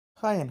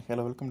Hi and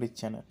hello, welcome to the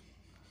channel.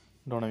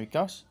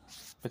 Dhronavikaash.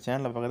 இப்போ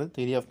சேனலில் பார்க்குறது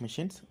theory of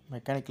machines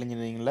mechanical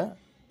இன்ஜினியரிங்கில்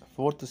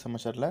 4th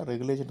செமஸ்டரில்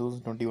regulation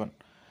 2021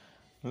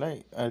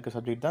 இருக்க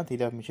சப்ஜெக்ட் தான்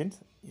theory of machines.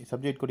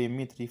 Subject code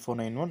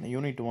ME3491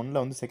 unit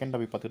 1 வந்து second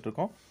topic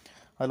பார்த்துட்ருக்கோம்.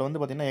 அதில் வந்து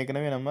பார்த்திங்கன்னா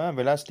ஏற்கனவே நம்ம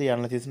வெலாசிட்டி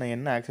அனாலிசிஸ்னா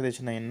என்ன,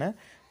 ஆக்சலேஷனா என்ன,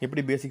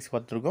 எப்படி பேசிக்ஸ்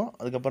பார்த்துருக்கோம்.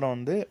 அதுக்கப்புறம்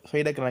வந்து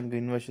சைலோகிராமிக்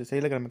இன்வெர்ஷன்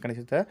சைலோகிராமிக்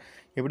மெக்கானிசத்தை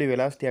எப்படி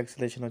வெலாசிட்டி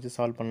ஆக்சலேஷன் வச்சு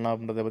சால்வ் பண்ணலாம்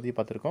அப்படின்றத பற்றி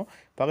பார்த்துருக்கோம்.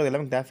 பார்க்குறது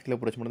எல்லாமே கிராஃபிக்கில்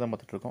பிடிச்சி மட்டும் தான்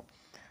பார்த்துட்ருக்கோம்.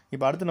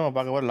 இப்போ அடுத்து நம்ம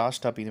பார்க்க போகிற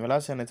last topic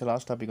velocity analysis.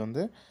 Last topic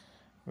வந்து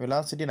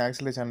velocity and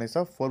acceleration analysis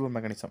of 4 bar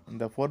mechanism.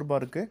 இந்த 4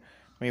 பாருக்கு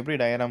நம்ம எப்படி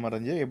டயக்ராம்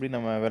வரைஞ்சி எப்படி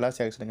நம்ம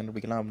வெலாசிட்டி ஆக்சலேஷன்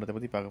கண்டுபிடிக்கலாம் அப்படின்றத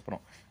பற்றி பார்க்க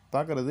போகிறோம்.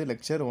 பார்க்குறது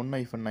லெக்சர்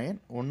 1-9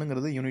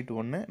 ஒன்றுங்கிறது யூனிட்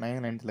 1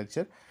 9th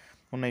லெக்சர்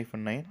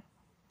 1-9.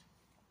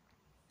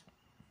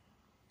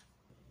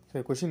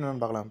 சரி, கொஸ்டின்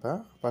என்னென்னு பார்க்கலாம். இப்போ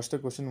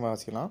ஃபஸ்ட்டு கொஸ்டின்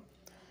வாசிக்கலாம்.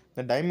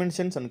 The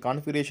dimensions and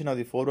configuration of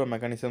the 4 bar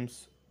mechanisms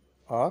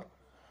are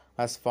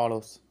as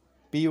follows.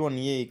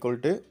 P1A equal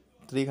to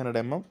 300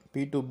 mm,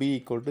 P2B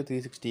equal to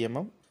 360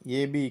 mm,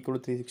 AB equal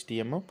to 360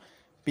 mm,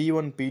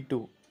 P1 P2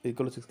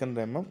 equal to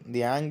 600 mm.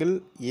 The angle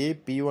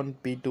AP1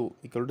 P2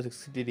 equal to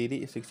 60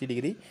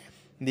 degree.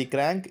 The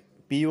crank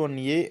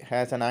P1A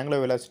has an angular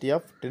velocity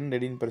of 10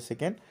 radian per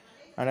second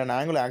and an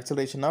angular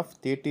acceleration of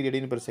 30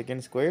 radian per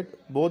second squared,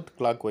 both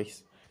clockwise.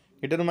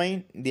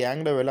 Determine the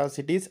angular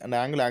velocities and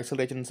angular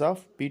accelerations of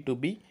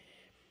P2B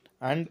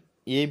and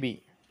AB.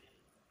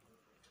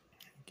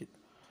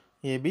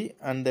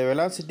 And the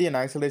velocity and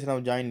acceleration of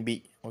joint B.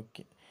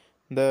 Okay.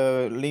 The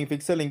link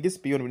fixed link is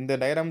P1. இந்த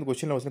diagram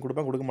கொஸ்டினில் வச்சு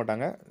கொடுக்க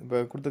மாட்டாங்க, இப்போ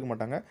கொடுத்துக்க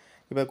மாட்டாங்க.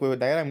 இப்போ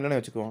diagram இல்லைன்னு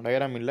வச்சுக்குவோம்.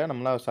 டயக்ராம் இல்லை,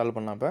 நம்மளால் சால்வ்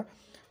பண்ணலாம். இப்போ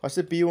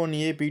ஃபஸ்ட்டு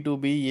P1A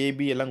P2B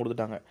AB எல்லாம்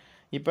கொடுத்துட்டாங்க.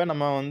 இப்போ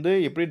நம்ம வந்து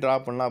எப்படி ட்ரா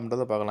பண்ணலாம்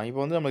அப்படின்றத பார்க்கலாம்.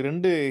 இப்போ வந்து நமக்கு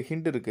 2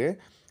 ஹிண்ட் இருக்குது.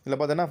 இதில்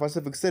பார்த்தீங்கன்னா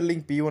first fixed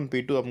link P1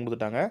 P2 அப்படின்னு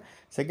கொடுத்துட்டாங்க.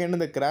 செகண்ட்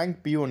இந்த கிராங்க்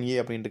P1A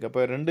அப்படின்ட்டு இருக்குது.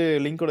 அப்போ 2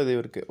 லிங்க்கோட இது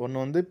இருக்குது.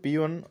 ஒன்று வந்து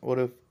P1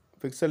 ஒரு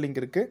ஃபிக்ஸட்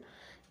லிங்க் இருக்குது,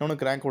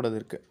 இன்னொன்று கிராங்கோடது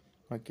இருக்குது.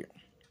 ஓகே,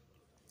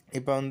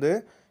 இப்போ வந்து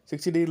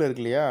 60 டிகிரியில்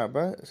இருக்கு இல்லையா?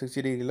 அப்போ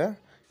 60 டிகிரியில்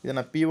இதை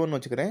நான் P1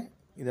 வச்சுக்கிறேன்,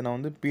 இதை நான்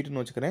வந்து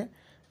P2ன்னு வச்சுக்கிறேன்.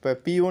 இப்போ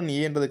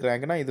P1Aன்றது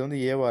கிராங்க்னா இது வந்து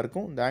ஏவாக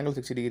இருக்கும், இந்த ஆங்கிள்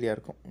 60 டிகிரியாக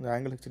இருக்கும், இந்த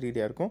ஆங்கிள் 60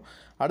 டிகிரியாக இருக்கும்.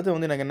 அடுத்து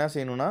வந்து எனக்கு என்ன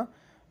செய்யணும்னா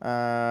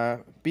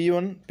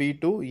P1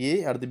 P2 A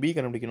அடுத்து B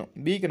கண்டுபிடிக்கணும்.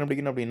 B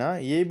கண்டுபிடிக்கணும் அப்படின்னா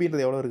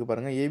ஏபின்றது எவ்வளோ இருக்குது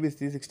பாருங்கள். ஏபி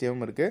 360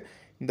 mm இருக்குது.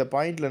 இந்த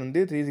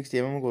பாயிண்ட்லேருந்து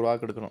 360 mmக்கு ஒரு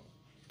வாக்கு எடுக்கணும்.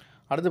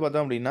 அடுத்து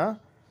பார்த்தோம் அப்படின்னா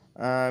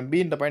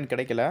பின்ற பாயிண்ட்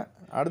கிடைக்கல.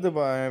 அடுத்து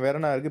வேறு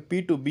என்ன இருக்குது,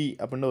 P2B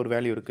அப்படின்ற ஒரு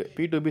வேல்யூ இருக்குது.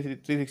 P2B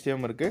 360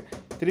 mm இருக்குது.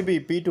 திருப்பி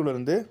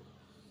P2லேருந்து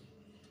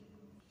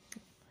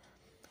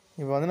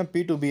இப்போ வந்து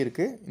P2B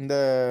இருக்குது. இந்த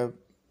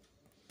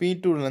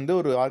P2லேருந்து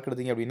ஒரு ஆர்க்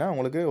எடுத்திங்க அப்படின்னா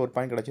உங்களுக்கு ஒரு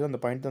பாயிண்ட் கிடச்சிடும்.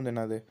 அந்த பாயிண்ட் வந்து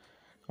என்னது,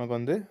 நமக்கு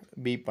வந்து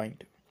B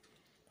பாயிண்ட்.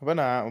 அப்போ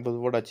நான் இப்போ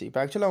போட்டாச்சு. இப்போ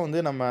ஆக்சுவலாக வந்து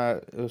நம்ம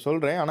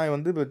சொல்கிறேன், ஆனால்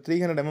வந்து இப்போ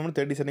 300 mm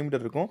 30 cm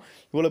இருக்கும்.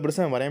 இவ்வளோ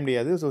பெருசாக வரைய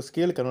முடியாது. ஸோ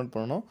ஸ்கேல் கன்வெர்ட்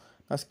பண்ணணும்.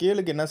 நான்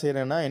ஸ்கேலுக்கு என்ன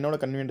செய்கிறேன்னா என்னோட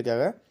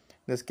கன்வீனியன்ட்டுக்காக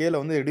இந்த ஸ்கேலை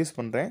வந்து ரெடியூஸ்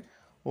பண்ணுறேன்.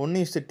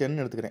 1:10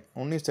 எடுத்துக்கிறேன்.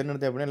 1:10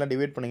 எடுத்து அப்படின்னா எல்லாம்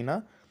டிவைட் பண்ணிங்கன்னா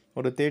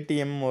ஒரு 30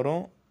 mm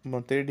வரும்.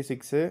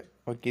 36.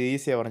 ஓகே,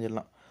 ஈஸியாக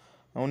வரைஞ்சிடலாம்.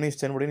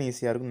 1:10 அப்படின்னு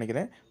ஈஸியாக இருக்கும்னு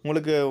நினைக்கிறேன்.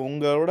 உங்களுக்கு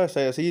உங்களோட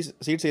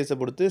சீட் சைஸை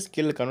பொறுத்து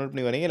ஸ்கேல் கன்வெர்ட்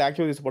பண்ணி வரீங்க. இல்லை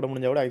ஆக்சுவல் சைஸ் போட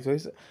முடிஞ்சால் கூட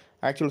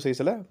ஆக்சுவல்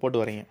சைஸில் போட்டு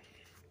வரீங்க.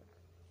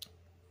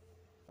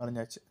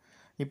 வரைஞ்சாச்சு.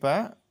 இப்போ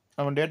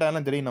நம்ம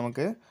டேட்டாலாம் தெரியும்.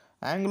 நமக்கு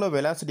ஆங்குலர்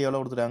வெலாசிட்டி எவ்வளோ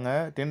கொடுத்துட்டாங்க,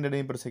 10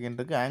 radian per second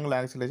இருக்குது. Angular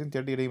acceleration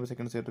 30 radian per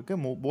second இருக்குது.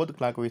 போத்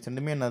கிளாக் வைஸ்,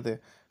 ரெண்டுமே என்னது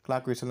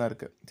கிளாக் வைஸ்லாம்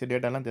இருக்குது. சரி,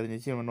 டேட்டாலாம்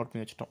தெரிஞ்சிச்சு, நம்ம நோட்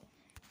பண்ணி வச்சுட்டோம்.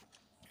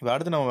 இப்போ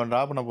அடுத்து நம்ம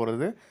ட்ரா பண்ண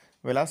போகிறது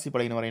வெலாசிட்டி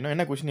பழகின வரையணும்.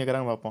 என்ன கொஸ்டின்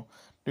கேட்குறாங்க பார்ப்போம்.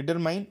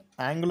 Determine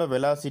angular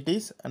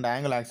velocities and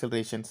angular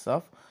ஆக்சலரேஷன்ஸ்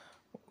of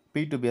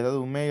P2B,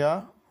 அதாவது ஒமேகா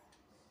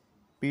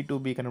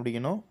P2B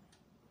கண்டுபிடிக்கணும்.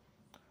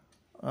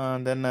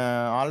 தென்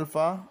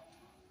ஆல்ஃபா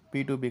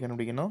P2B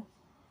கண்டுபிடிக்கணும்.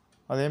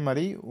 அதே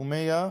மாதிரி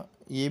ஒமேகா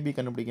ஏபி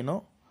கண்டுபிடிக்கணும்,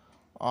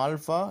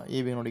 ஆல்ஃபா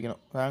ஏபி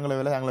கண்டுபிடிக்கணும்.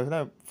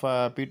 Angular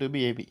P2B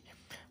AB.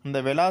 இந்த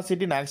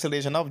velocity and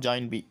acceleration of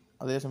join B.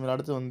 அதே சமயம்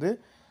அடுத்து வந்து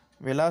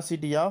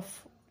velocity of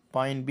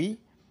point B,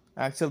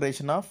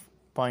 acceleration of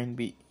point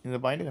B. இந்த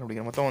பாயிண்ட்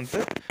கண்டுபிடிக்கணும். மொத்தம் வந்து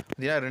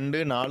பார்த்தீங்கன்னா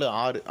 2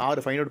 4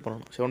 6 ஃபைண்ட் அவுட்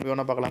பண்ணணும். 7 by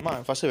 1 பார்க்கலாமா?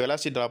 ஃபஸ்ட்டு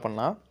வெலாசிட்டி ட்ரா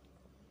பண்ணலாம்.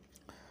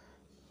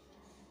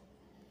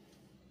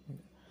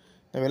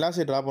 இந்த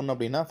வெலாசிட்டி ட்ரா பண்ணணும்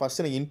அப்படின்னா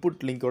ஃபஸ்ட்டு எனக்கு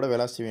இன்புட் லிங்க்கோட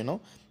வெலாசிட்டி வேணும்.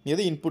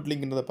 எது இன்புட்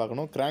லிங்க்ன்றதை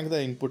பார்க்கணும். கிராங்க்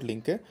தான் இன்புட்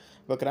லிங்க்கு.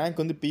 இப்போ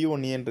கிராங்க் வந்து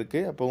P1A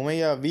இருக்குது. அப்போ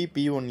omega V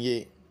P1A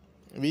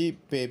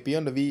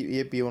P1 V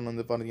A P1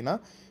 வந்து பார்த்தீங்கன்னா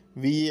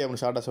VA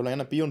அப்படின்னு ஷார்ட்டாக சொல்லலாம்.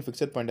 ஏன்னா P1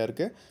 ஃபிக்ஸட் பாயிண்டாக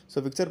இருக்குது. ஸோ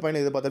ஃபிக்ஸட்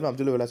பாயிண்ட் எது பார்த்தாலும்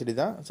அப்சல்யூட் வெலாசிட்டி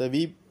தான். So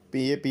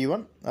VA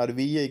P1 R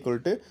VA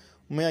equal to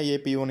omega A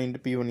P1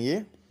 into P1A.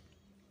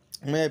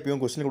 Omega P1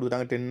 question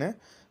கொடுத்துட்டாங்க 10.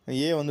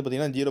 ஏ வந்து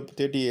பார்த்தீங்கன்னா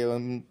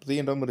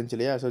 300 இருந்துச்சு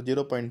இல்லையா? ஸோ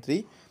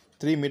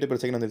 0.3 மீட்டர் per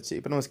செகண்ட் வந்துருச்சு.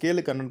 இப்போ நம்ம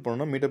ஸ்கேலுக்கு கன்வெர்ட்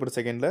பண்ணணும். மீட்டர் per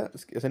செகண்டில்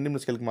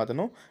சென்டிமீட்டர் ஸ்கேலுக்கு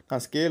மாற்றணும்.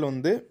 நான் ஸ்கேல்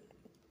வந்து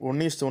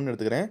 1:1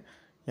 எடுத்துக்கிறேன்.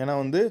 ஏன்னா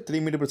வந்து 3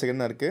 மீட்டர் per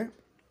செகண்ட் தான் இருக்குது.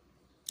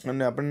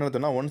 அப்படின்னு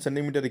அர்த்தம்னா 1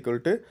 centimetre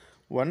equal to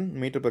 1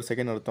 metre per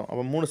second அர்த்தம்.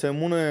 அப்போ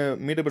 3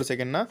 மீட்டர் per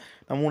செகண்ட்னா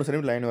நான் 3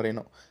 சென்டிமீட்டர் லைன்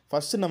வரையணும்.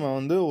 ஃபஸ்ட்டு நம்ம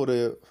வந்து ஒரு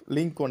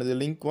லிங்க் 1, இது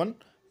லிங்க் 1,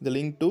 இது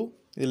லிங்க் 2,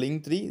 இது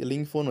லிங்க் 3, இது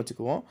லிங்க் 4னு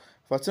வச்சுக்குவோம்.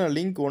 ஃபஸ்ட்டு நான்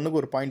லிங்க் ஒன்றுக்கு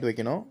ஒரு பாயிண்ட்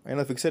வைக்கணும்.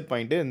 ஏன்னா ஃபிக்ஸட்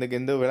பாயிண்ட்டு, இந்த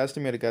எந்த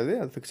வெலாசிட்டியுமே இருக்காது,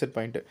 அது ஃபிக்ஸட்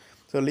பாயிண்ட்டு.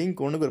 ஸோ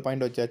லிங்க் ஒன்றுக்கு ஒரு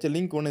பாயிண்ட் வச்சாச்சு.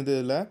 லிங்க் ஒன்று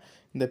இதில்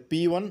இந்த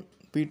P1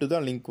 P2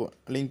 தான்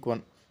லிங்க்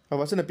ஒன்.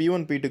 ஃபஸ்ட்டு இந்த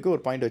P1 P2க்கு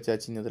ஒரு பாயிண்ட்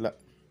வச்சாச்சு. இதில்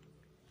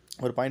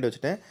ஒரு பாயிண்ட்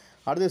வச்சுட்டேன்.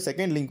 அடுத்து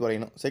செகண்ட் லிங்க்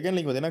வரையணும். செகண்ட்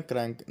லிங்க் பார்த்தீங்கன்னா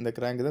கிராங்க். இந்த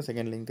கிராங்க் தான்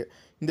செகண்ட் லிங்க்கு.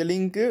 இந்த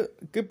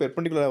லிங்க்குக்கு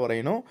பெர்பெண்டிகுலராக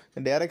வரையணும்.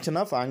 Direction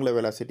of angular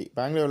velocity.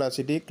 இப்போ ஆங்குலர்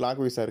வெலாசிட்டி கிளாக்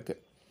வைஸாக இருக்குது.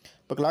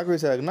 இப்போ கிளாக்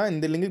வைஸாக இருக்குன்னா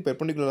இந்த லிங்க்கு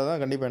பெர்பெண்டிகுலராக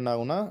தான் கண்டிப்பாக என்ன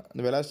ஆகும்னா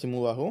இந்த வெலாசிட்டி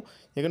மூவ் ஆகும்.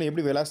 ஏற்கனவே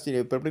எப்படி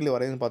வெலாசிட்டி பெர்பெண்டிகுலர்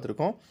வரையுதுன்னு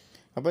பார்த்துருக்கோம்.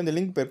 அப்போ இந்த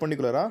லிங்க்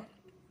பெர்பெண்டிகுலராக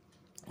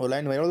ஒரு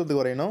லைன்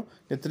எவ்வளோத்துக்கு வரையணும்?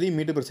 இந்த 3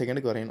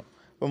 மீட்டர்/செகண்டுக்கு வரையணும்.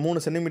 இப்போ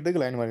 3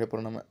 சென்டிமீட்டருக்கு லைன் வரைய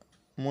போகிறோம். நம்ம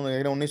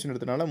 1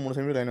 எடுத்தனால 3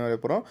 சென்டிமீட்டர் லைன் வரைய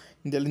போகிறோம்.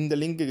 இந்த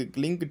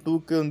லிங்க்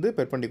 2க்கு வந்து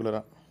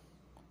பெர்பெண்டிகுலராக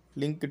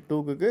லிங்க்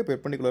 2க்கு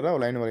பெர்பெண்டிகுலராக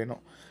லைன்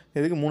வரையணும்.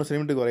 இதுக்கு 3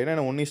 சென்டிமீட்டருக்கு வரையணும்.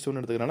 ஏன்னா 1:1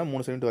 எடுத்துக்கிறனால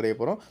 3 சென்டிமீட்டர் வரைய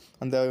போகிறோம்.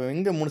 அந்த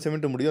எங்கே 3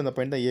 சென்டிமீட்டர் முடியும் அந்த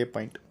பாயிண்ட் தான் ஏ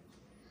பாயிண்ட்.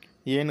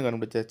 ஏன்னு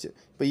கண்டுபிடிச்சாச்சு.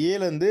 இப்போ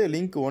ஏலேருந்து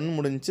லிங்க் 1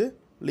 முடிஞ்சு,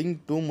 லிங்க்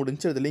 2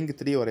 முடிஞ்சு, அது லிங்க்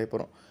 3 வரைய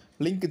போகிறோம்.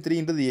 Link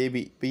 3ன்றது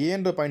AB. இப்போ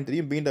ஏன்ற பாயிண்ட்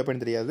தெரியும், பின்ற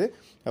பாயிண்ட் தெரியாது.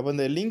 அப்போ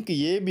இந்த லிங்க்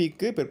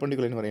ஏபிக்கு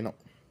பெர்பெண்டிகுலர் லைன் வரையணும்.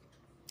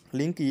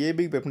 லிங்க்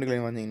ஏபிக்கு பெர்பெண்டிகுலர்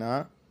லைன் வந்தீங்கன்னா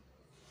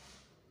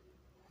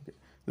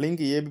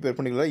லிங்க் ஏபி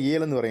பெர்பெண்டிகுலராக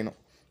ஏலேருந்து வரையணும்.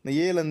 இந்த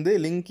ஏலேருந்து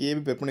லிங்க்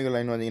ஏபி பெர்பெண்டிகுலர்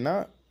லைன் வந்தீங்கன்னா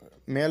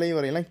மேலேயும்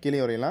வரையலாம், கீழே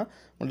வரையலாம்.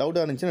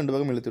 டவுட்டாக இருந்துச்சுன்னா 2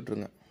 பக்கம் இழுத்து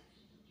விட்ருங்க.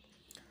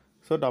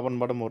 ஸோ டாப்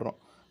அண்ட் பாட்டம் போடுறோம்.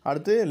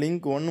 அடுத்து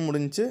லிங்க் 1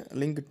 முடிஞ்சு,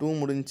 லிங்க் 2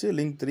 முடிஞ்சு,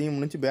 லிங்க் 3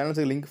 முடிஞ்சு,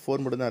 பேலன்ஸுக்கு லிங்க்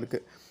 4 மட்டும் தான்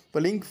இருக்குது. இப்போ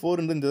லிங்க்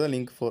 4 இந்த தான்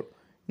லிங்க் 4.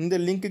 இந்த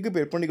லிங்க்குக்கு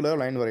பெர்பெண்டிகுலராக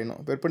லைன் வரையணும்.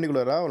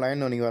 பெர்பெண்டிகுலராக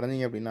லைன் நீங்கள்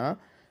வரைஞ்சிங்க அப்படின்னா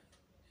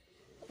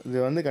இது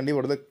வந்து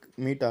கண்டிப்பாக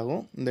மீட்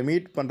ஆகும். இந்த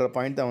மீட் பண்ணுற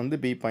பாயிண்ட் தான் வந்து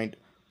பி பாயிண்ட்.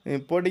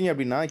 போட்டிங்க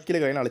அப்படின்னா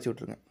கீழே லைன் அழைச்சி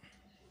விட்ருங்க.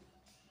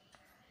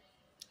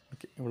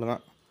 ஓகே,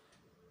 இவ்வளோதான்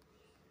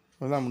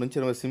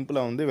முடிஞ்சு. ரொம்ப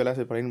சிம்பிளாக வந்து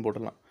வெலாசிட்டி பாயிண்ட்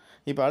போட்டுடலாம்.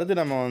 இப்போ அடுத்து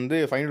நம்ம வந்து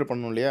ஃபைண்ட் அவுட்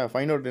பண்ணணும் இல்லையா?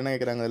 ஃபைண்ட் அவுட் என்ன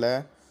கேட்குறாங்க? இதில்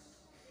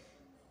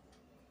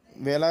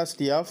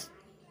வெலாசிட்டி ஆஃப்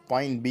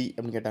பாயிண்ட் பி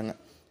அப்படின்னு கேட்டாங்க.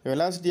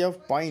 வெலாசிட்டி ஆஃப்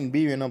பாயிண்ட்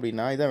பி வேணும்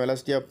அப்படின்னா இதான்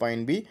velocity of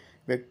point B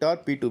vector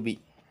P2B.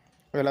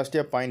 Velocity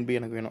of point B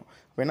எனக்கு வேணும்.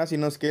 இப்போ என்ன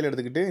இன்னும் ஸ்கேல்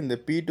எடுத்துக்கிட்டு இந்த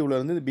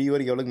P2லேருந்து பி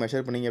வரைக்கும் எவ்வளோக்கு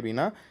மெஷர் பண்ணிங்க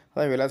அப்படின்னா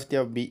அதான் வெலாசிட்டி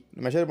ஆஃப் பி.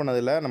 மெஷர்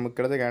பண்ணதில் நமக்கு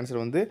கிடைச்ச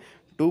ஆன்சர் வந்து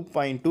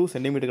 2.2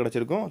 சென்டிமீட்டர்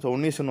கிடச்சிருக்கும். ஸோ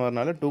 1:1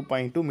 வரனால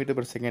 2.2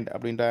 மீட்டர்/செகண்ட்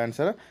அப்படின்ற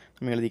ஆன்சரை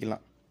நம்ம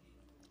எழுதிக்கலாம்.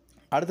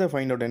 அடுத்த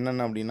ஃபைண்ட் அவுட்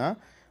என்னென்ன அப்படின்னா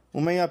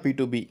ஒமேகா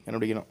P2B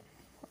கண்டுபிடிக்கணும்.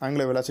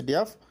 Angular velocity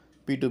of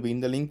P2B.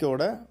 இந்த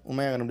லிங்க்கோட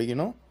ஒமேகா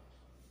கண்டுபிடிக்கணும்.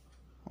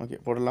 ஓகே,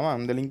 போடலாமா?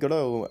 அந்த லிங்க்கோட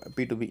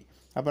P2B.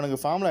 அப்போ எனக்கு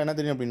ஃபார்முலா என்ன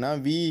தெரியும் அப்படின்னா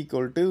V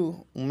 =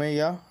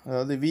 ஒமேகா,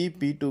 அதாவது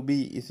VP2B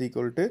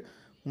 =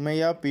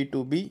 ஒமேகா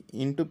P2B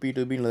 ×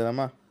 P2B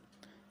எழுதலாமா?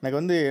 எனக்கு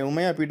வந்து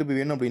ஒமேகா P2B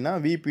வேணும் அப்படின்னா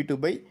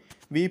VP2B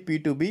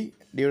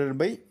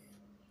 /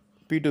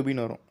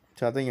 P2Bன்னு வரும்.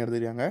 ஸோ அதை இங்கே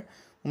எடுத்துருக்காங்க.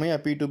 Omega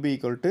P2B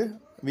 =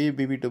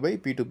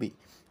 VBP2/P2B.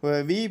 இப்போ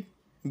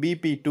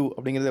VBP2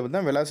 அப்படிங்கிறது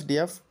பார்த்தா வெலாசிட்டி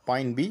ஆஃப்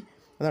பாயிண்ட் பி.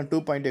 அதான்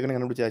 2.2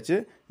 கண்டுபிடிச்சாச்சு.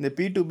 இந்த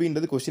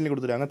P2Bன்றது கொஸ்டினில்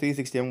கொடுத்துருக்காங்க.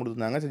 360 m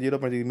கொடுத்துருந்தாங்க. ஸோ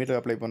 0.6 மீட்டர்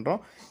அப்ளை பண்ணுறோம்.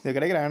 இது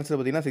கிடைக்கிற ஆன்சர்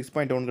பார்த்தீங்கன்னா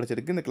 6.1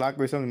 கிடச்சிருக்கு. இந்த கிளாக்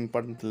வைஸும்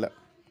இம்பார்ட்டன்ட் இல்லை.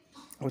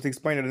 ஒரு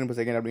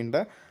 6.8 அப்படின்ற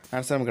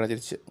ஆன்சர் நமக்கு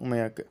கிடச்சிருச்சு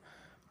ஒமேகாக்கு.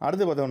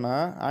 அடுத்து பார்த்தோம்னா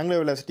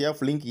angular velocity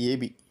of link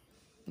AB.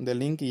 இந்த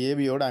லிங்க்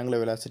ஏபியோட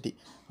ஆங்குலர் வெலாசிட்டி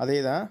அதே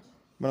தான்.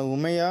 இப்போ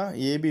ஒமேகா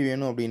ஏபி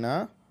வேணும் அப்படின்னா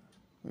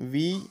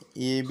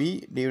VAB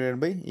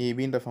 /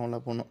 ABன்ற ஃபார்முலா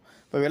போடணும்.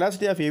 இப்போ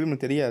வெலாசிட்டி ஆஃப் ஏபி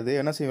நமக்கு தெரியாது.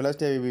 என்ன செய்யும்?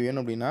 வெலாசிட்டி ஆஃப் ஏபி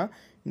வேணும் அப்படின்னா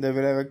இந்த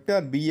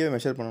வெக்டார் பிஏ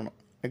மெஷர் பண்ணணும்.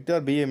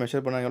 வெக்டார் பிஏ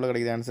மெஷர் பண்ணால் எவ்வளோ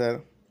கிடைக்குது ஆன்சர்?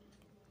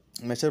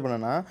 மெஷர்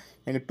பண்ணனா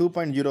எனக்கு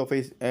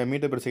 2.05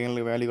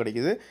 மீட்டர்/செகண்ட் வேல்யூ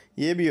கிடைக்குது.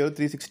 ஏபி ஒரு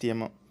 360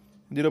 mm.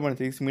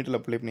 0.36 மீட்டரில்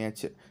அப்ளை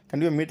பண்ணியாச்சு.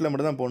 கண்டிப்பாக மீட்டரில்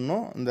மட்டும் தான்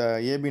போடணும். இந்த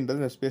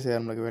ஏபின்றது இந்த ஸ்பேஸ்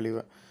நம்மளுக்கு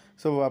வேல்யூவை.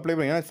 ஸோ அப்ளை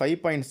பண்ணிங்கன்னா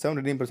 5.7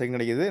 ரேடியன்/செகண்ட்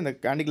கிடைக்குது. இந்த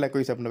ஆன்டி கிளாக்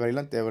வைஸ் அப்படின்ற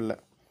வேல்யூலாம் தேவையில்லை.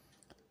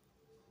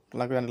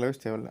 கிளாக்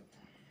வைஸ் தேவையில்லை.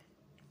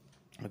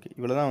 ஓகே,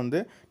 இவ்வளோ தான் வந்து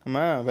நம்ம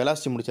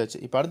வெலாசிட்டி முடிச்சாச்சு.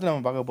 இப்போ அடுத்து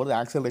நம்ம பார்க்க போகிறது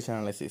ஆக்சலரேஷன்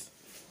அனாலிசிஸ்.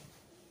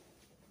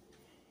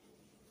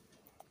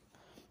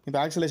 இப்போ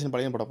ஆக்சலரேஷன்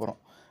பாலின் போட போகிறோம்.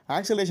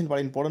 ஆக்சலரேஷன்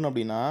பாலின் போடணும்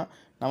அப்படின்னா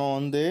நம்ம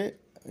வந்து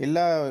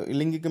எல்லா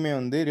லிங்க்குமே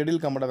வந்து ரேடியல்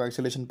காம்பவுண்ட் ஆஃப்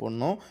ஆக்சலரேஷன்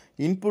போடணும்.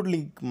 இன்புட்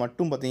லிங்க்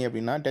மட்டும் பார்த்தீங்க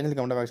அப்படின்னா டேஞ்சல்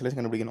காம்பவுண்ட் ஆஃப் ஆக்சலரேஷன்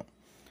கண்டுபிடிக்கணும்.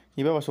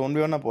 இப்போ ஃபஸ்ட் 1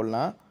 by 1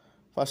 போடலாம்.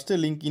 First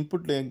link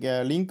input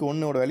link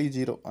 1ஓட value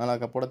 0,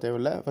 அதனால் போட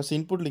தேவையில்லை. ஃபஸ்ட்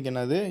இன்புட் லிங்க்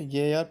என்னது?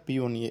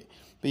 ARP1A.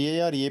 இப்போ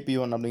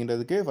ARAP1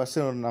 அப்படிங்கிறதுக்கு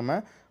ஃபஸ்ட்டு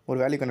நம்ம ஒரு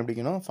வேல்யூ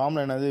கண்டுபிடிக்கணும்.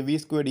 ஃபார்முலா என்னது?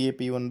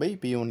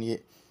 V²AP1/P1A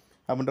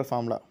அப்படின்ற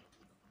ஃபார்முலா.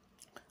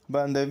 இப்போ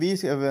அந்த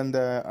அந்த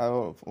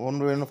 1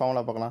 by 1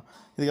 ஃபார்முலா பார்க்கலாம்.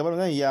 இதுக்கப்புறம்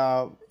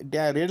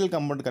தான் ரேடியல்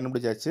காம்பவுண்ட்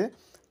கண்டுபிடிச்சாச்சு.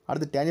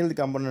 அடுத்து டேஞ்சல்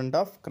காம்பனண்ட்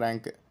ஆஃப்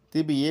கிராங்க்.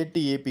 திருப்பி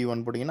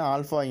ATAP1 போட்டிங்கன்னா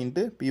alpha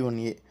 ×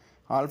 P1A,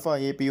 alpha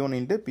AP1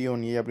 ×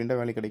 P1A அப்படின்ற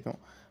வேல்யூ கிடைக்கும்.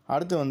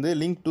 அடுத்து வந்து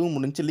லிங்க் 2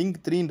 முடிஞ்சு.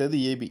 Link 3ன்றது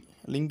AB.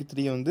 லிங்க்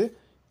 3 வந்து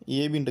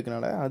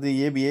ஏபின்றதுனால அது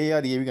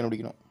ARAB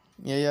கண்டுபிடிக்கணும்.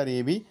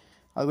 ARAB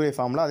அதுக்குரிய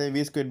ஃபார்முலா அதே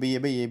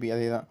V²BA/AB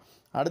அதே தான்.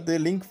 அடுத்து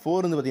லிங்க்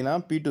 4 வந்து பார்த்திங்கன்னா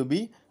P2B.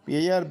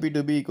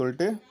 ARP2B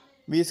 =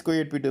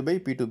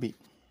 V²P2/P2B.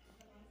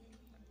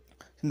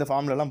 இந்த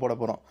ஃபார்முலாலாம் போட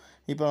போகிறோம்.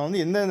 இப்போ வந்து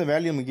எந்தெந்த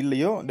வேல்யூ நமக்கு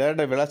இல்லையோ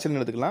டேரெக்டாக வெலாசிட்டின்னு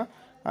எடுத்துக்கலாம்.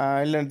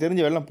 இல்லை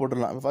தெரிஞ்ச வேலைலாம்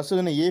போட்டுடலாம். இப்போ ஃபஸ்ட்டு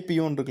வந்து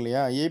AP1 இருக்கு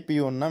இல்லையா?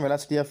 AP1னா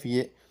velocity of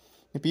A.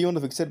 P1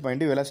 fixed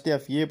point. Velocity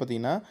of ஏ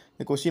பார்த்திங்கன்னா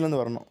இந்த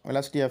கொஸ்டின்லேருந்து வரணும்.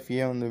 வெலாசிட்டி ஆஃப் ஏ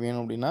வந்து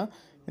வேணும் அப்படின்னா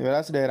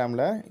வெலாசிட்டி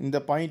டயக்ராமில் இந்த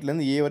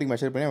பாயிண்ட்லேருந்து ஏ வரைக்கும்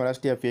மெஷர் பண்ணி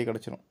வெலாசிட்டி ஆஃப் ஏ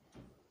கிடச்சிரும்.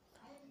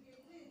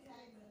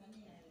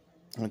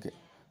 ஓகே,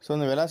 ஸோ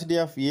இந்த வெலாசிட்டி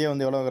ஆஃப் ஏ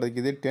வந்து எவ்வளோ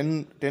கிடைக்குது,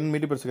 10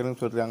 மீட்டர் பெர் செகண்ட்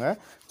சொல்லியிருக்காங்க.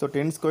 ஸோ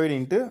 10 ஸ்கொயர்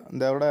இன்ட்டு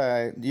இதோட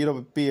 0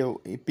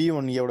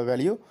 P1 ஏவோட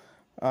வேல்யூ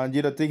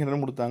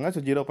 0.300 கொடுத்தாங்க. So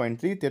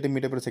 0.3 30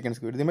 metre per second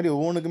square. இதே மாதிரி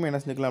ஒவ்வொன்றுக்குமே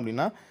என்ன செஞ்சுக்கலாம்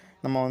அப்படின்னா,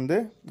 நம்ம வந்து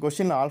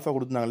கொஸ்டினில் ஆல்ஃபா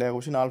கொடுத்தாங்க இல்லையா,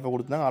 கொஸ்டின் ஆல்ஃபா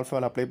கொடுத்தாங்க, ஆல்ஃபா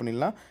வேலை அப்ளை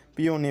பண்ணிடலாம்.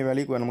 P1 ஏ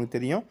வேல்யூக்கு நமக்கு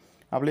தெரியும்.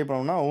 அப்ளை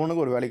பண்ணோம்னா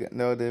ஒவ்வொன்றுக்கு ஒரு வேலைக்கு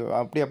இந்த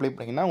அப்படியே அப்ளை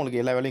பண்ணிங்கன்னா உங்களுக்கு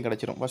எல்லா வேலையும்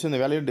கிடச்சிரும். ஃபஸ்ட்டு இந்த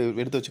வேலையை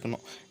எடுத்து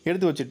வச்சுக்கணும்.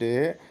 எடுத்து வச்சுட்டு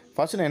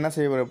ஃபஸ்ட்டு நான் என்ன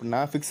செய்ய போகிறேன்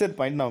அப்படின்னா, ஃபிக்ஸட்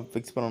பாயிண்ட் நான்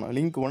ஃபிக்ஸ் பண்ணணும்.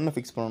 லிங்க் 1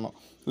 ஃபிக்ஸ் பண்ணணும்.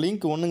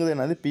 லிங்க் 1ங்கிறது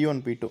என்னது,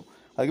 P1 P2.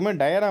 அதுக்குமே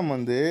டயராம்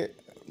வந்து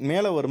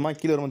மேலே வருமா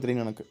கீழே வருமா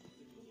தெரியும் எனக்கு.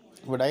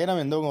 இப்போ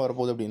டயராம் எந்த பக்கம்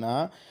வரப்போகுது அப்படின்னா,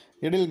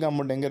 ரேடியல்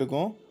காம்பவுண்ட் எங்கே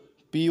இருக்கும்,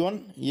 P1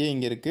 ஏ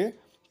இங்கே இருக்குது,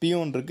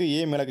 P1 இருக்குது,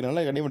 ஏ மேலே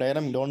இருக்கிறனால கண்டிப்பாக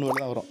டயராம்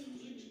டவுன்வர்டில் தான் வரும்.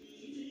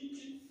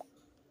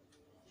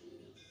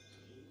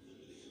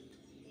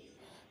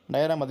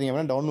 டயராம் பார்த்திங்க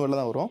அப்படின்னா டவுன்வர்டில்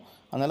தான் வரும்.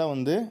 அதனால்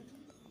வந்து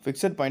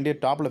ஃபிக்ஸட் பாயிண்ட்டே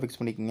டாப்பில் ஃபிக்ஸ்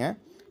பண்ணிக்கோங்க.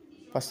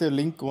 ஃபஸ்ட்டு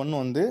லிங்க் 1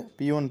 வந்து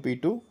P1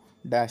 P2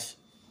 டேஷ்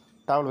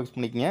டாப்பில் ஃபிக்ஸ்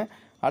பண்ணிக்கோங்க.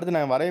 அடுத்து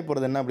நான் வரைய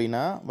போகிறது என்ன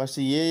அப்படின்னா,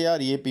 ஃபஸ்ட்டு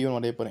ஏஆர் ஏபி1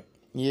 வரைய போகிறேன்.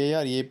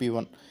 ஏஆர்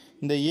ஏபி1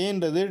 இந்த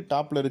ஏன்றது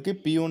டாப்பில் இருக்குது,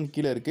 P1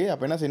 கீழே இருக்குது.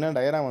 அப்போ என்ன செய்யணும்,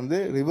 டயராம் வந்து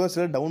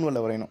ரிவர்ஸில்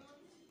டவுன்வர்டில் வரையணும்.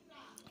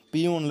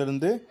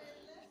 P1லேருந்து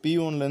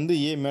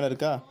ஏ மேலே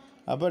இருக்கா,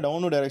 அப்போ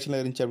டவுன்வர்ட் டைரெக்ஷனில்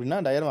இருந்துச்சு அப்படின்னா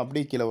டயராம்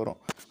அப்படியே கீழே வரும்.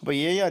 அப்போ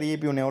ஏஆர்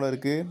ஏபி1 எவ்வளோ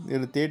இருக்குது,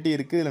 இதில் 30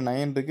 இருக்குது, இதில்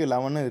 9 இருக்குது,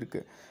 11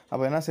 இருக்குது.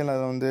 அப்போ என்ன செய்யலாம்,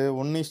 அதை வந்து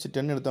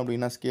 1:10 எடுத்தோம்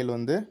அப்படின்னா ஸ்கேல்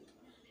வந்து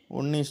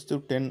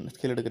 1:10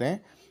 ஸ்கேல் எடுக்கிறேன்.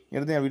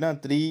 எடுத்தேன் அப்படின்னா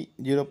 3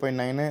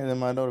 0.9 இது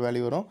மாதிரி ஒரு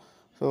வேல்யூ வரும்.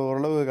 ஸோ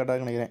ஓரளவு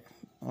கரெக்டாக நினைக்கிறேன்.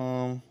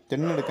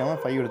 10 எடுக்காமல்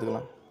 5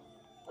 எடுத்துக்கலாம்.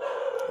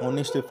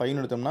 1:5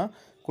 எடுத்தோம்னா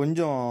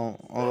கொஞ்சம்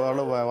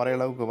ஓரளவு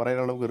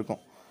வரைகிற அளவுக்கு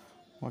இருக்கும்.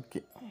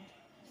 Okay,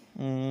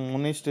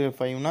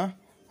 1:5னா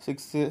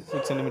 6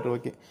 centimetre.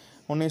 ஓகே,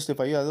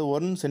 1:5 அது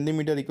 1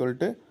 centimetre equal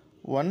to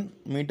 1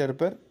 metre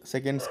per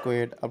second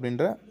squared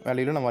அப்படின்ற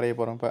வேல்யூவில் நான் வரைய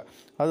போகிறேன். இப்போ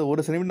அது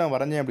 1 சென்டிமீட்டர் நான்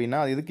வரைஞ்சேன் அப்படின்னா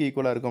அது எதுக்கு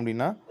ஈக்குவலாக இருக்கும்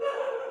அப்படின்னா,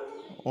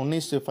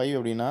 1:5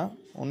 அப்படின்னா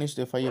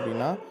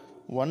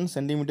 1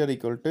 centimetre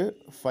equal to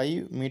 5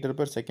 metre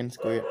per second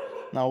square.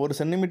 நான் 1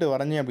 சென்டிமீட்டர்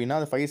வரைஞ்சேன் அப்படின்னா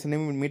அது 5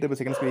 சென்டிமீட்டர் பெர்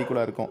செகண்ட் ஸ்கொயர்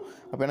ஈக்குவலாக இருக்கும்.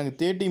 அப்போ எனக்கு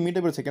 30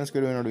 மீட்டர் பெர் செகண்ட்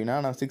ஸ்கொயர் வேணும் அப்படின்னா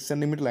நான் 6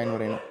 சென்டிமீட்டர் லைன்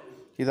வரையணும்.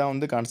 இதான்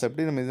வந்து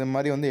கான்செப்ட். நம்ம இது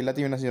மாதிரி வந்து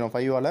எல்லாத்தையும் என்ன செய்யணும்,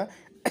 5ஆல்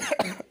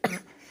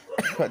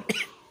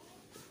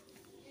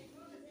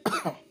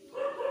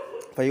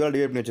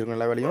டிவைட் பண்ணி வச்சுருக்கோம்.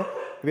 எல்லா வேலையும்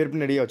டிவைட்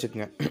பண்ணி ரெடியாக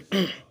வச்சுக்கோங்க.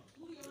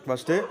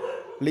 ஃபஸ்ட்டு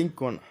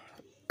லிங்க்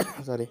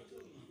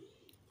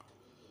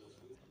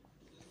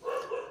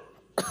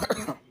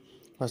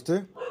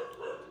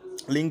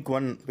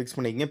 1 ஃபிக்ஸ்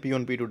பண்ணிக்கங்க,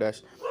 P1 P2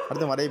 டேஷ்.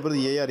 அடுத்து வரைய போகிறது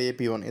ஏஆர்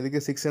ஏபி1. இதுக்கு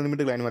 6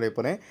 சென்டிமீட்டர் லைன் வரைய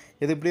போகிறேன்.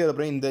 இது இப்படி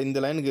அதுக்கப்புறம் இந்த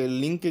லைனுக்கு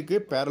லிங்க்குக்கு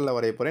பேரலில்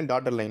வரைய போகிறேன்,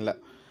 டாட்டர் லைனில்.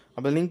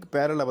 அப்போ லிங்க்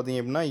பேரலில்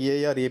பார்த்திங்க அப்படின்னா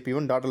ஏஆர்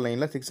ஏபி1 டாட்டர்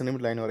லைனில் 6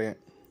 சென்டிமீட்டர் லைன் வரையேன்.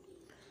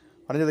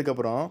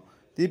 வரைஞ்சதுக்கப்புறம்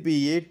திருப்பி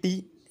ஏடி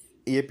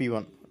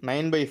ஏபி1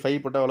 9/5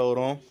 போட்டால் எவ்வளோ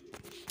வரும்,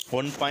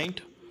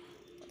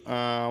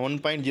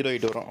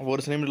 1.08 வரும்.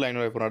 1 சென்டிமீட்டர் லைன்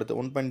வரைய போகிறோம். அடுத்து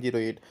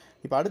 1.08.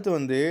 இப்போ அடுத்து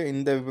வந்து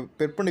இந்த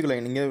பெர்பெண்டிகுலர்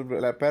லைன் இங்கே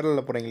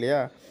பேரலில் போகிறீங்க இல்லையா,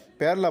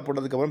 பேரலாக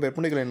போட்டதுக்கப்புறம்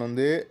பெர்பெண்டிகுலர் லைன்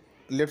வந்து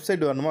லெஃப்ட்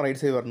சைடு வரணுமா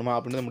ரைட் சைடு வரணுமா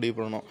அப்படின்னு முடிவு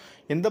பண்ணணும்.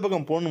 எந்த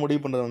பக்கம் போகணுன்னு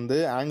முடிவு பண்ணுறது வந்து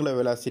ஆங்குலர்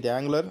வெலாசிட்டி,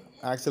 ஆங்குலர்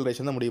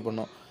ஆக்சலரேஷன் தான் முடிவு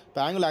பண்ணணும். இப்போ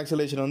ஆங்குலர்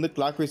ஆக்சலரேஷன் வந்து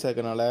கிளாக் வைஸாக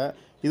இருக்கிறனால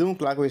இதுவும்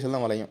கிளாக் வைஸில்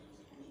தான் வளையும்.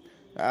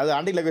 அது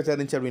ஆன்டி கிளாக் வைஸாக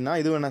இருந்துச்சு அப்படின்னா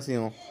இதுவும் என்ன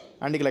செய்யும்,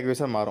 ஆன்டி கிளாக்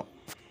வைஸாக மாறும்.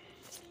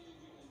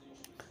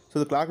 ஸோ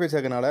இது கிளாக் வைஸாக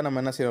இருக்கிறனால நம்ம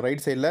என்ன செய்யணும்,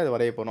 ரைட் சைடில் அது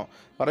வரைய போகிறோம்.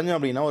 வரைஞ்சோம்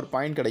அப்படின்னா ஒரு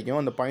பாயிண்ட் கிடைக்கும்.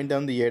 அந்த பாயிண்ட்டை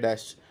வந்து ஏ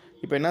டேஷ்.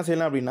 இப்போ என்ன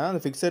செய்யலாம் அப்படின்னா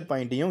அந்த ஃபிக்ஸட்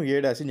பாயிண்ட்டையும் ஏ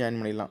டேஷையும் ஜாயின்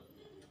பண்ணிடலாம்.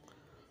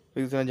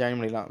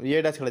 ஏ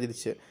டேஷ்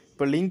கிடச்சிருச்சு.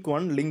 இப்போ லிங்க்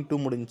 1 லிங்க் 2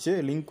 முடிஞ்சு,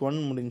 லிங்க் 1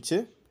 முடிஞ்சு,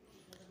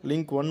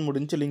 லிங்க்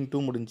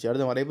 2 முடிஞ்சு.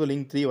 அடுத்து வரையப்போ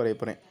லிங்க் 3 வரைய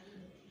போகிறேன்.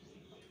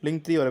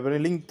 லிங்க்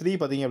 3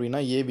 பார்த்திங்க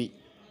அப்படின்னா ஏபி.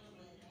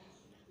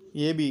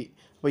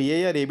 இப்போ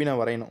ஏஆர் ஏபி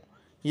நான் வரையணும்.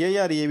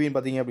 ஏஆர் ஏபின்னு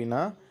பார்த்திங்க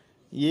அப்படின்னா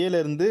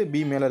ஏலேருந்து பி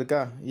மேலே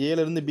இருக்கா,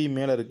 ஏலேருந்து பி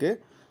மேலே இருக்குது.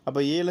 அப்போ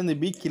ஏலேருந்து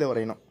பி கீழே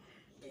வரையணும்.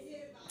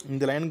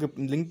 இந்த லைனுக்கு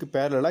லிங்க்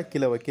பேரலாக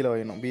கீழே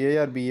வரையணும். இப்போ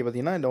ஏஆர் பிஏ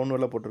பார்த்திங்கன்னா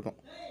டவுன்வர்டில் போட்டிருக்கோம்.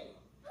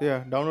 சரியா,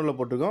 டவுன்வர்டில்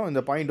போட்டிருக்கோம்.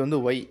 இந்த பாயிண்ட் வந்து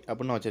ஒய்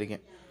அப்படின்னு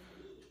வச்சுருக்கேன்,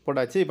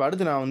 போட்டாச்சு. இப்போ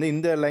அடுத்து நான் வந்து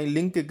இந்த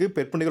லிங்க்குக்கு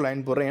பெர்பெண்டிகுலர்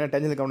லைன் போடுறேன். ஏன்னா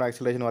டேன்ஜென்ட் காம்பவுண்ட்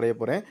ஆக்சலரேஷன் வரைய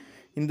போகிறேன்.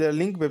 இந்த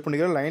லிங்க்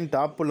பெர்பெண்டிகுலர் லைன்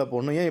டாப்பில்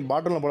போடணும். ஏன்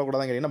பாட்டமில்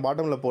போடக்கூடாதுன்னு கேட்டிங்கன்னா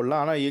பாட்டமில்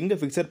போடலாம். ஆனால் எங்கே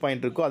ஃபிக்ஸட்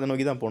பாயிண்ட் இருக்கோ அதை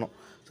நோக்கி தான் போகணும்.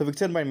 ஸோ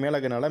ஃபிக்ஸட் பாயிண்ட் மேலே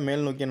இருக்கனால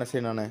மேல் நோக்கி என்ன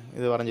செய்ய நான்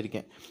இது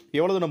வரைஞ்சிருக்கேன்.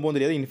 எவ்வளோ தூரம் போகும்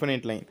தெரியாது,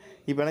 இன்ஃபினைட் லைன்.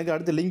 இப்போ எனக்கு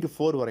அடுத்து லிங்க்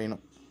 4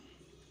 வரையணும்.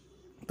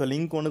 இப்போ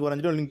லிங்க் 1க்கு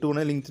வரைஞ்சிட்டோம், லிங்க்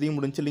 2 லிங்க் 3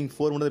 முடிஞ்சு, லிங்க்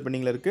 4 மட்டும்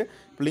பெண்டிங்கில் இருக்குது.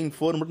 இப்போ லிங்க்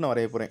 4 மட்டும் நான்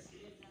வரைய போகிறேன்.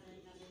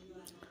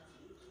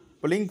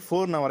 இப்போ லிங்க்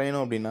 4 நான்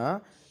வரையணும் அப்படின்னா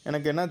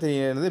எனக்கு என்ன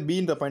தெரியாது,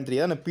 பின்ற பாயிண்ட்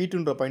தெரியாது, ஆனால்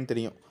P2ன்ற பாயிண்ட்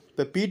தெரியும்.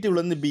 இப்போ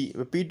P2லேருந்து பி,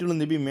 இப்போ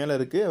P2லேருந்து பி மேலே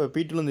இருக்குது. இப்போ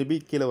P2லேருந்து பி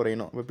கீழே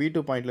வரையணும். இப்போ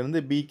P2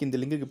 பாயிண்ட்லேருந்து பிக்கு இந்த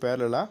லிங்க்குக்கு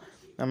பேரலாக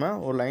நம்ம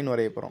ஒரு லைன்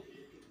வரைய போகிறோம்.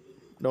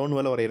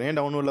 டவுன்வர்டில் வரைகிறோம். ஏன்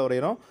டவுன்வர்டில்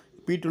வரைகிறோம்,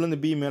 P2லேருந்து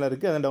பி மேலே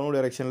இருக்குது, அதான் டவுன்வர்ட்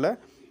டைரெக்ஷனில்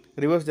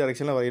ரிவர்ஸ்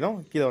டைரெக்ஷனில் வரைகிறோம்.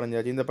 கீழே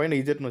வரைஞ்சாச்சு. இந்த பாயிண்ட்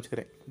இஜெட்னு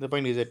வச்சுக்கிறேன். இந்த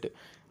பாயிண்ட் இஜெட்.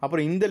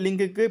 அப்புறம் இந்த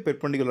லிங்க்குக்கு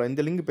பெர்பெண்டிகுலராக,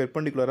 இந்த லிங்க்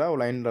பெர்பெண்டிகுலராக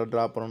ஒரு லைன்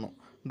ட்ரா பண்ணணும்.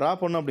 ட்ரா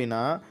பண்ணோம்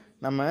அப்படின்னா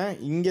நம்ம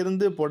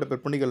இங்கேருந்து போட்ட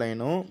பெர்பெண்டிகுலர்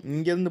லைனும்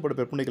இங்கேருந்து போட்ட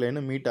பெர்பெண்டிகுலர்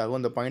லைனும் மீட் ஆகும்.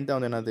 அந்த பாயிண்ட் தான்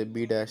வந்து என்னது,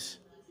 பி டேஷ்.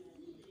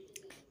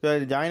 ஸோ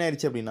அது ஜாயின்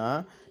ஆயிடுச்சு அப்படின்னா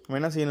நம்ம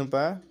என்ன செய்யணும்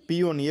இப்போ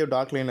P1A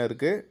டார்க் லைனில்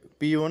இருக்குது,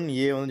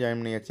 P1A வந்து ஜாயின்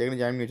பண்ணியாச்சு,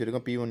 ஜாயின் பண்ணி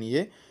வச்சுருக்கோம்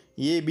P1A.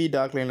 AB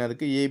டார்க் லைனில்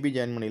இருக்குது, AB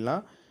ஜாயின்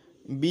பண்ணிடலாம்.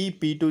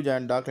 BP2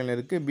 டார்க் லைனில்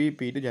இருக்குது,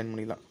 BP2 ஜாயின்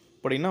பண்ணிடலாம்.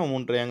 அப்படின்னா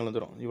 3 ட்ரையாங்கிள்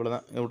வந்துடும். இவ்வளோ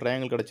தான், ஒரு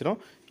ட்ரையாங்கிள் கிடச்சிரும்.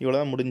 இவ்வளோ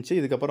தான் முடிஞ்சிச்சு.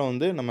 இதுக்கப்புறம்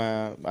வந்து நம்ம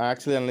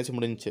ஆக்சியல் அனலைஸ்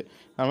முடிஞ்சிச்சு.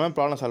 நம்ம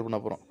ப்ராப்ளம் சால்வ் பண்ண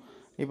போகிறோம்.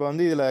 இப்போ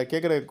வந்து இதில்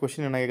கேட்குற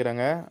கொஸ்டின் என்ன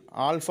கேட்குறாங்க,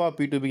 ஆல்ஃபா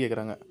P2B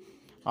கேட்குறாங்க.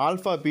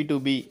 ஆல்ஃபா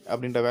P2B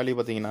அப்படின்ற வேல்யூ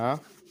பார்த்தீங்கன்னா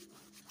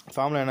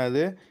ஃபார்முலா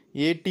என்னது,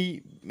 AT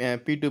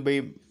P2B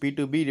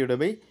divide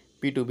by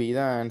P2B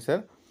இதான்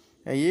ஆன்சர்.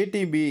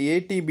 ATB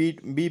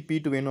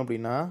வேணும்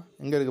அப்படின்னா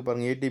இங்கே இருக்குது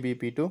பாருங்கள், ATB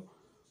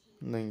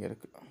இந்த இங்கே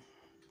இருக்குது.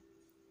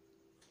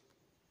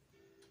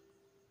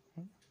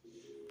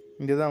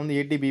 இங்கே தான் வந்து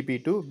ATB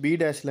B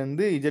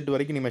டேஷ்லேருந்து Z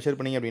வரைக்கும் நீ மெஷர்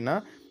பண்ணிங்க அப்படின்னா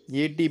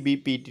ATB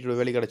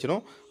வேல்யூ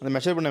கிடச்சிரும். அந்த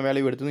மெஷர் பண்ண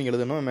வேல்யூ எடுத்து வந்து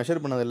எழுதணும்.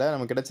 மெஷர் பண்ணதில்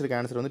நமக்கு கிடச்சிருக்க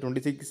ஆன்சர் வந்து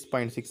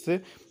 26.6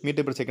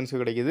 மீட்டர்/செகண்ட்ஸ்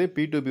கிடைக்குது.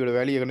 P2Bயோட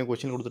வேல்யூ ஏற்கனவே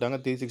கொஸ்டின் கொடுத்துட்டாங்க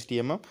 360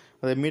 mm.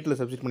 அதை மீட்டரில்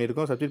சப்ஸ்டிட்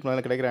பண்ணியிருக்கோம். சப்ஸ்டிட்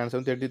பண்ணதில் கிடைக்கிற ஆன்சர்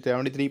வந்து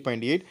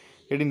 73.8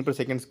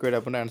 18/s²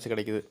 அப்படின்னு ஆன்சர்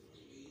கிடைக்குது.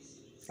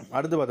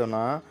 அடுத்து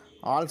பார்த்தோம்னா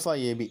ஆல்ஃபா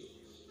AB.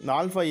 இந்த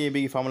ஆல்ஃபா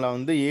ஏபிக்கு ஃபார்முலா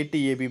வந்து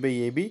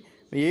ATAB/AB.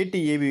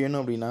 ATAB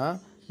வேணும் அப்படின்னா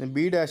இந்த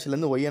B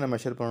டேஷ்லேருந்து ஒய்யை நான்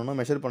மெஷர் பண்ணணும்.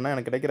 மெஷர் பண்ணால்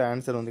எனக்கு கிடைக்கிற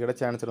ஆன்சர்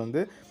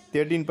வந்து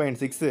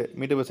 13.6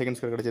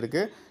 மீட்டர்/செகண்ட்ஸ்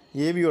கிடச்சிருக்கு.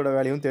 ஏபியோட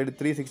வேல்யூ வந்து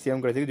 360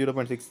 mm கிடச்சிருக்கு,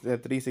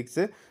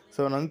 0.636. ஸோ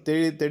நான் வந்து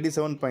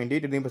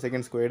 37.8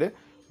 18/s²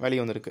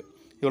 வேல்யூ வந்துருக்கு.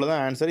 இவ்வளோ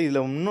தான் ஆன்சர்.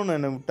 இதில் இன்னொன்று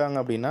என்ன விட்டாங்க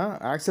அப்படின்னா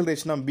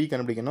ஆக்சலரேஷன் ஆஃப் B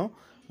கண்டுபிடிக்கணும்.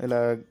 இதில்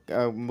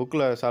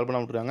புக்கில் சால்வ்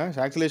பண்ண விட்டுருக்காங்க.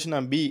 ஆக்சலரேஷன்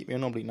ஆஃப் B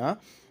வேணும் அப்படின்னா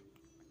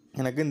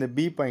எனக்கு இந்த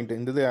B பாயிண்ட்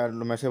இந்த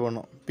இது மெஷர்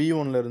பண்ணணும்.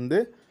 P1லேருந்து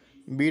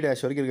B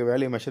டேஷ் வரைக்கும் இருக்க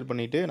வேல்யூ மெஷர்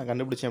பண்ணிவிட்டு நான்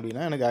கண்டுபிடிச்சேன்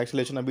அப்படின்னா எனக்கு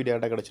ஆக்சுவலேஷனாக B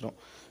டேட்டா கிடச்சிடும்.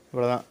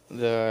 இவ்வளோ தான்,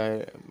 இந்த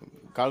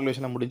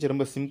கால்குலேஷனாக முடிஞ்சு.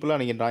 ரொம்ப சிம்பிளாக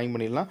நீங்கள் ட்ராயிங்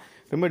பண்ணிடலாம்.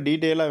 ரொம்ப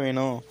டீட்டெயிலாக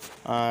வேணும்,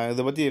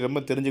 இதை பற்றி ரொம்ப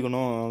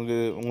தெரிஞ்சுக்கணும்,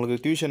 உங்களுக்கு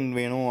டியூஷன்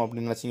வேணும்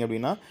அப்படின்னு நினச்சிங்க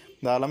அப்படின்னா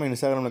தாராளமாக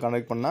இன்ஸ்டாகிராமில்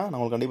கான்டாக்ட் பண்ணால் நான்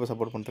உங்களுக்கு கண்டிப்பாக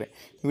சப்போர்ட் பண்ணுறேன்.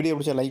 வீடியோ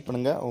பிடிச்சா லைக்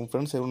பண்ணுங்கள், உங்கள்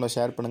ஃப்ரெண்ட்ஸ் எவ்வளோ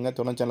ஷேர் பண்ணுங்கள்,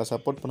 தொடர்ந்து சேனலை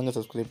சப்போர்ட் பண்ணுங்கள்,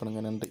 சப்ஸ்கிரைப்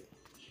பண்ணுங்கள். நன்றி.